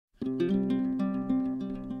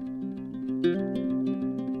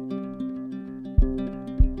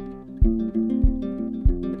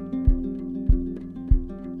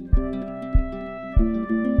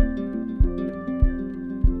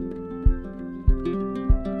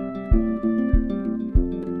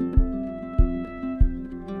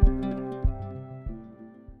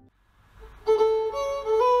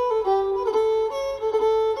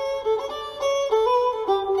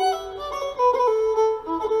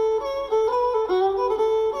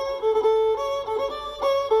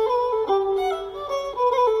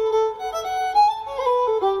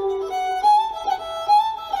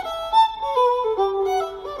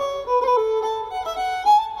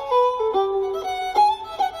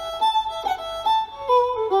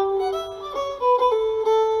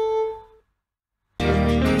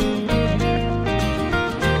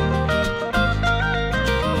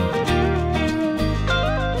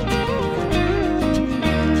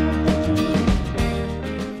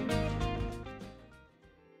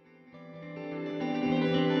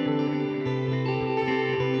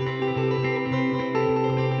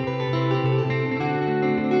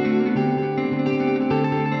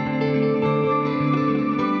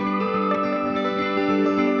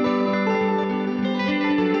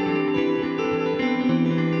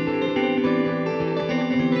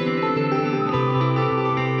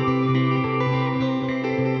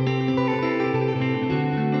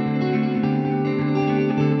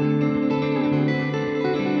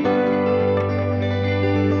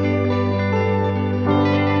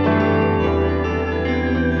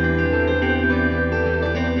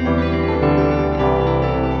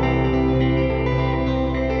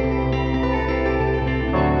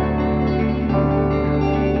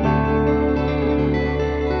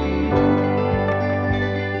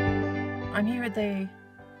the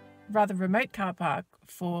rather remote car park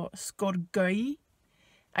for Sgor Gaoith.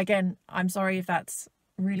 Again, I'm sorry if that's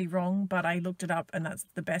really wrong, but I looked it up and that's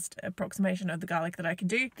the best approximation of the Gaelic that I can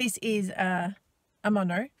do. This is a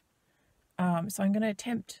Monro, so I'm going to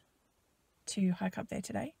attempt to hike up there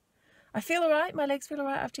today. I feel alright, my legs feel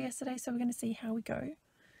alright after yesterday, so we're going to see how we go.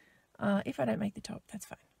 If I don't make the top, that's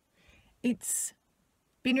fine. It's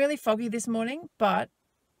been really foggy this morning, but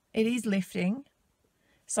it is lifting,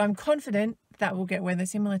 so I'm confident that we'll get weather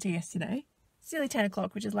similar to yesterday. It's nearly 10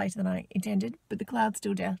 o'clock, which is later than I intended, but the cloud's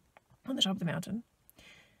still down on the top of the mountain.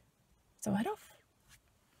 So head off.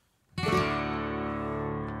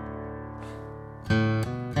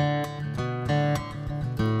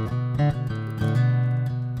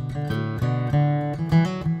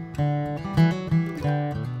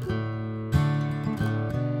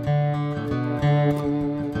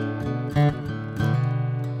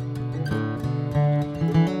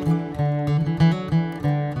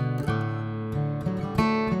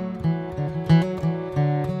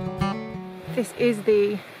 This is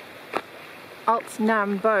the Alt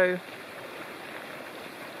Nam Bow.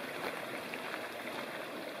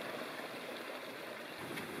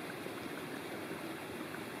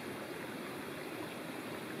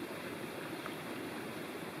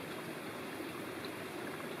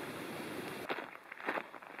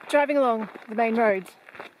 Driving along the main roads,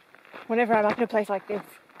 whenever I'm up in a place like this,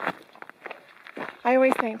 I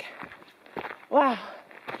always think, wow,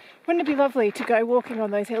 wouldn't it be lovely to go walking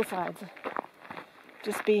on those hillsides?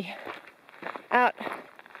 Just be out,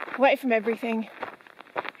 away from everything.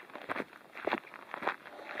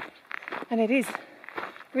 And it is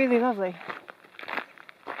really lovely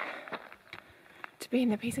to be in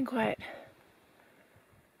the peace and quiet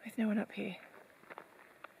with no one up here.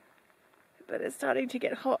 But it's starting to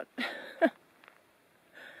get hot.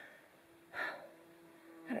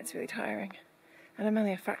 And it's really tiring. And I'm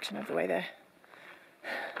only a fraction of the way there.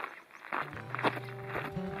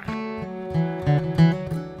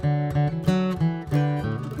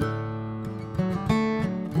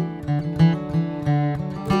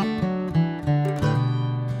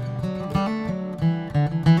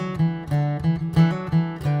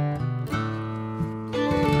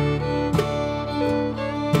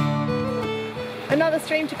 Another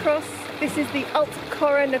stream to cross. This is the Alt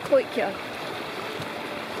Cora na Coicia.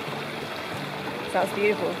 Sounds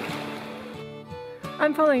beautiful.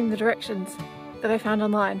 I'm following the directions that I found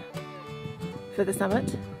online for the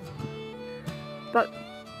summit, but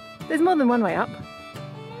there's more than one way up.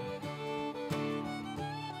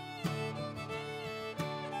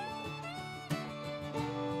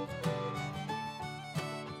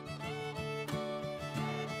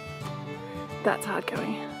 That's hard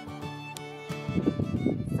going.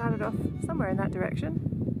 Started off somewhere in that direction.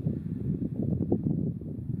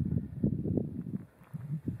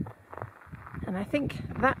 And I think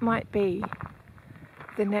that might be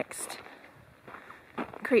the next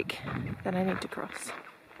creek that I need to cross.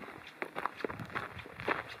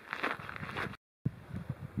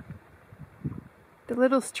 The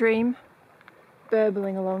little stream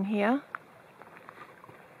burbling along here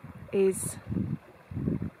is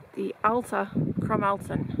the Alta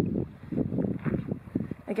Cromalton.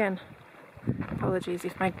 Again, apologies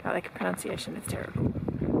if my Gaelic pronunciation is terrible.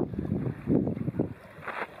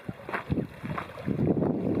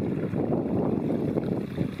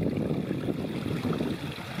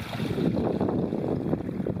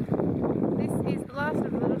 This is the last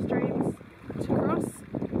of the little streams to cross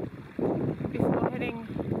before heading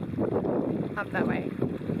up that way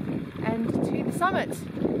and to the summit.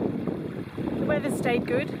 The weather stayed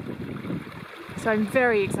good, so I'm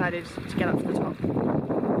very excited to get up to the top.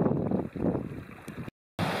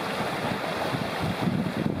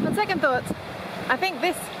 On second thoughts, I think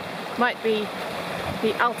this might be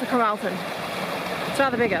the Alta Cromalton. It's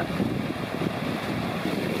rather bigger.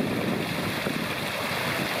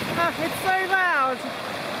 Oh, it's so loud!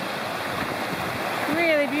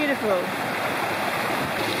 Really beautiful.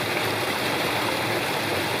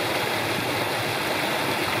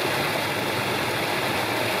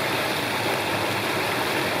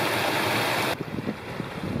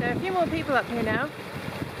 There are a few more people up here now.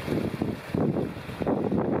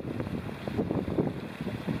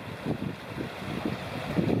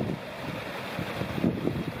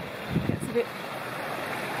 It's a bit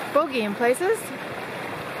boggy in places.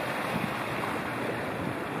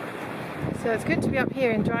 So it's good to be up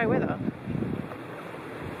here in dry weather.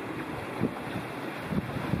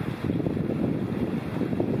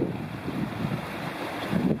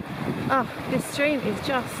 Oh, this stream is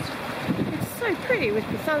just, it's so pretty with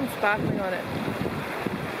the sun sparkling on it.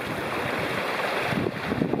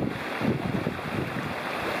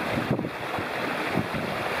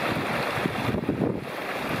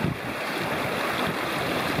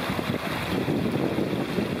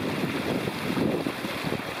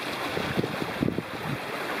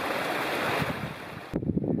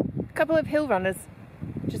 couple of hill runners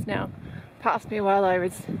just now passed me while I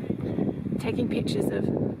was taking pictures of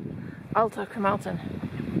Alta Cromalton.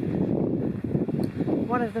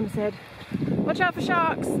 One of them said, "Watch out for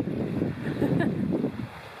sharks!"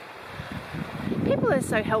 People are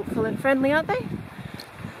so helpful and friendly, aren't they?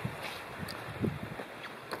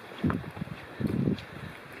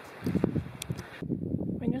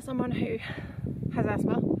 When you're someone who has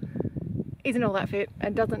asthma, isn't all that fit,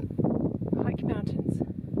 and doesn't hike mountains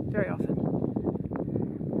very often,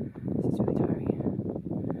 this is really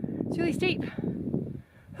tiring. It's really steep.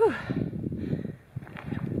 Whew.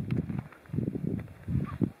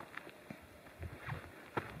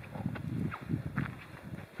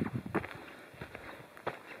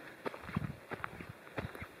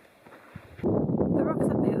 The rocks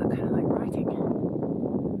up there look kind of like writing.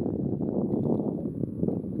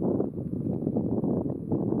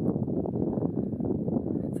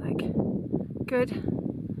 It's like, good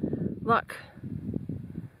luck,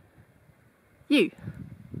 you.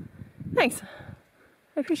 Thanks,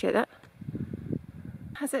 I appreciate that.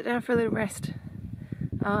 I sat down for a little rest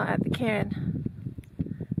at the cairn,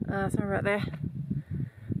 somewhere right there.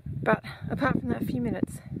 But apart from that few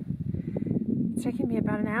minutes, it's taken me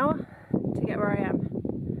about an hour to get where I am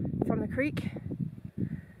from the creek.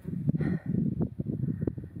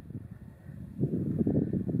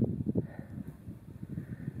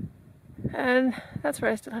 And that's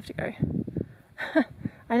where I still have to go.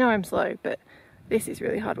 I know I'm slow, but this is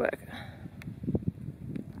really hard work.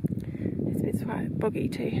 It's quite boggy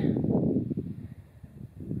too.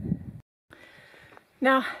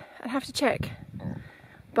 Now, I'd have to check,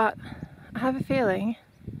 but I have a feeling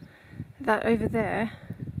that over there,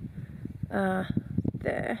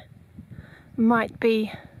 there, might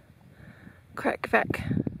be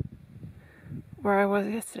Krekvek, where I was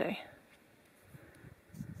yesterday.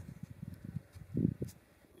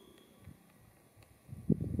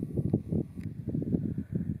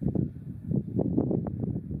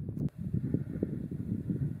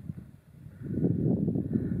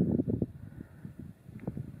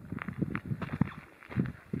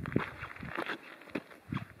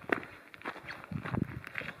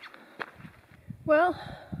 Well,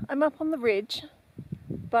 I'm up on the ridge,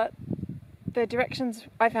 but the directions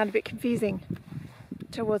I found a bit confusing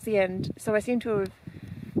towards the end, so I seem to have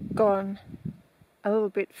gone a little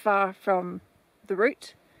bit far from the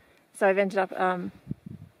route, so I've ended up a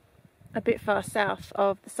bit far south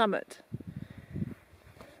of the summit.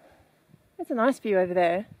 It's a nice view over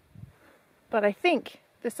there, but I think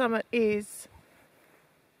the summit is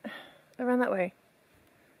around that way.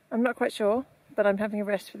 I'm not quite sure, but I'm having a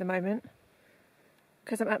rest for the moment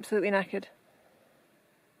because I'm absolutely knackered.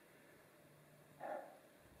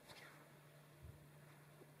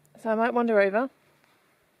 So I might wander over,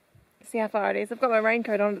 see how far it is. I've got my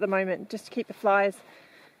raincoat on at the moment just to keep the flies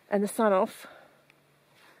and the sun off,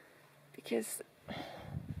 because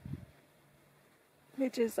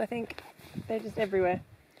midges, I think, they're just everywhere.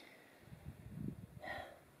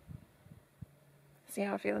 See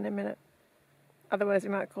how I feel in a minute. Otherwise we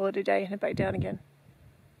might call it a day and head back down again.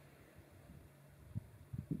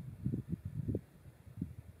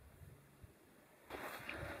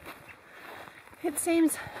 It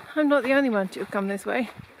seems I'm not the only one to have come this way.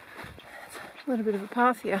 It's a little bit of a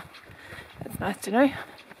path here. That's nice to know.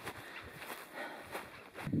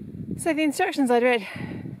 So the instructions I'd read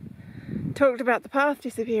talked about the path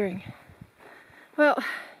disappearing. Well,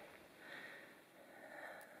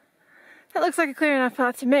 that looks like a clear enough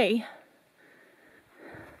path to me.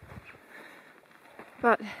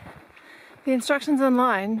 But the instructions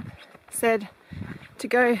online said to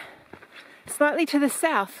go slightly to the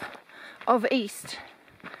south of east,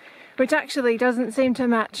 which actually doesn't seem to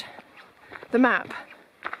match the map,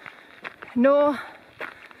 nor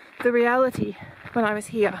the reality when I was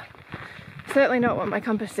here. Certainly not what my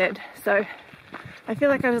compass said, so I feel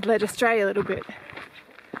like I was led astray a little bit.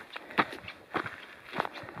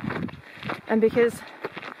 And because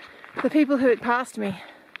the people who had passed me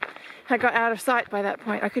had got out of sight by that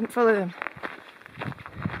point, I couldn't follow them.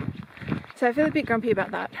 So I feel a bit grumpy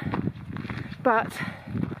about that. But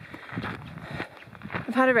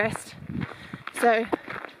I've had a rest, so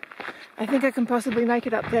I think I can possibly make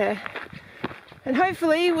it up there. And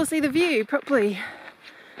hopefully we'll see the view properly.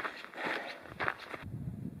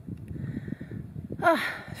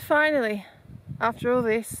 Finally, after all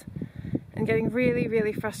this, and getting really,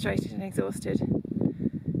 really frustrated and exhausted,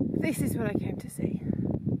 this is what I came to see.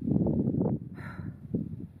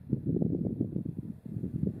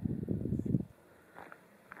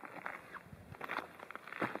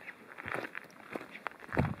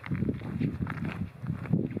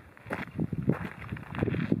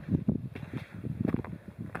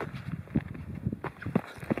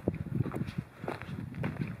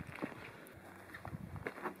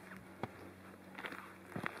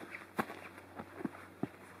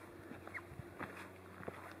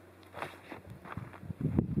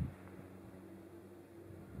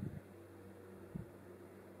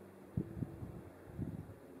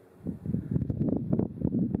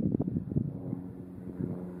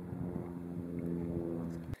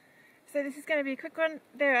 So this is going to be a quick one.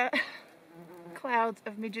 There are clouds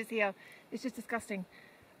of midges here. It's just disgusting.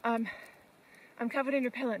 I'm covered in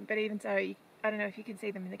repellent, but even so, I don't know if you can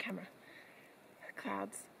see them in the camera.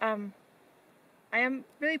 Clouds. I am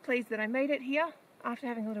really pleased that I made it here after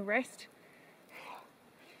having a little rest.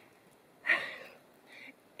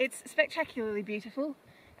 It's spectacularly beautiful,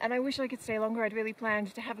 and I wish I could stay longer. I'd really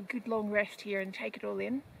planned to have a good long rest here and take it all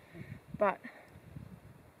in, but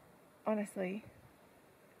honestly,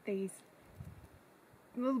 these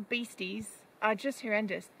little beasties are just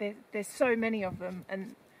horrendous. There's so many of them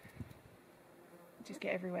and just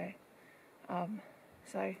get everywhere.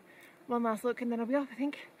 So one last look and then I'll be off, I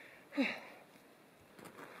think.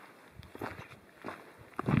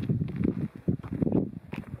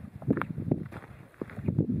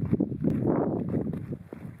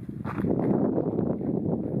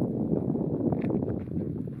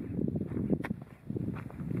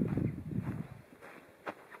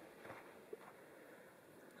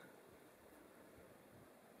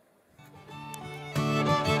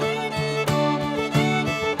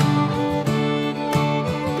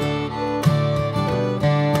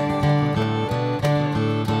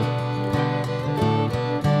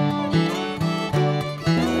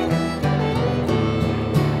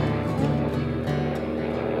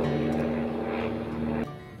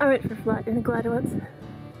 I went for a flight in a glider once.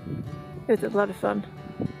 It was a lot of fun.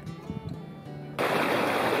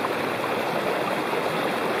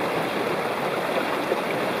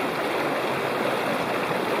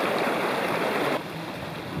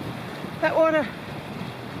 That water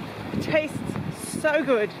tastes so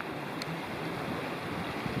good.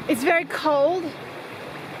 It's very cold,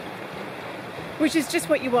 which is just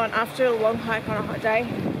what you want after a long hike on a hot day.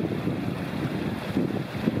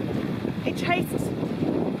 It tastes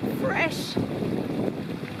fresh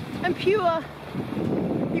and pure.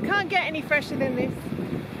 You can't get any fresher than this.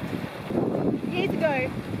 Years ago,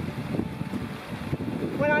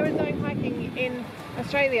 when I was going hiking in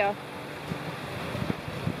Australia,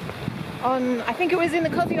 I think it was in the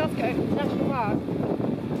Kingussie National Park,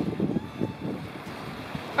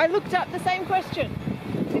 I looked up the same question,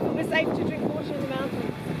 if it was safe to drink water in the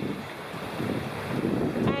mountains.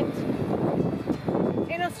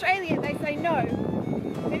 And in Australia they say no,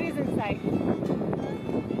 it isn't safe.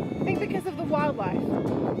 I think because of the wildlife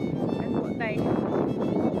and what they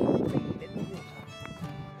feed in the water.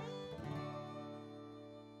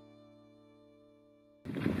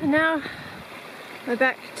 And now we're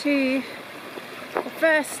back to the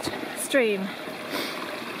first stream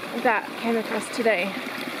that came across today.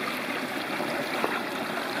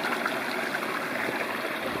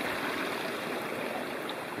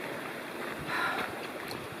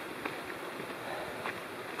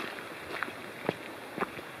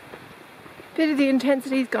 Bit of the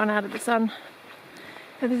intensity's gone out of the sun,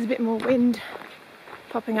 so there's a bit more wind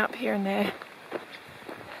popping up here and there,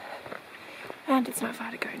 and it's not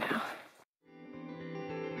far to go now.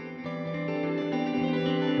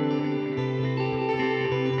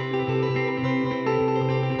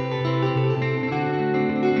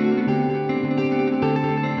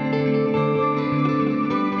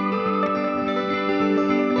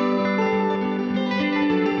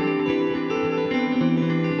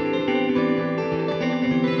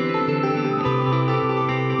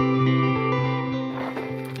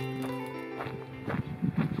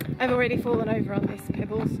 I've already fallen over on these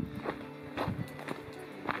pebbles.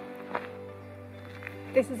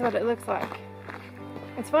 This is what it looks like.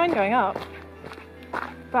 It's fine going up,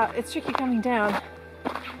 but it's tricky coming down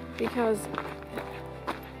because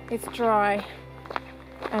it's dry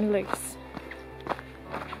and loose.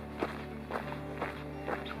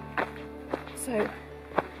 So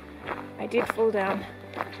I did fall down.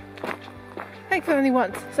 Thankfully only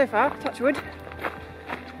once so far, touch wood.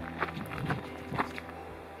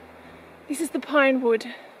 This is the pine wood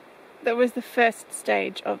that was the first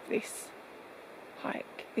stage of this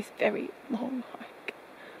hike, this very long hike.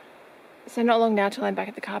 So not long now till I'm back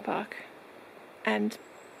at the car park and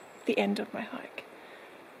the end of my hike.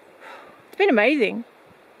 It's been amazing,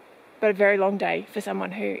 but a very long day for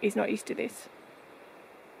someone who is not used to this.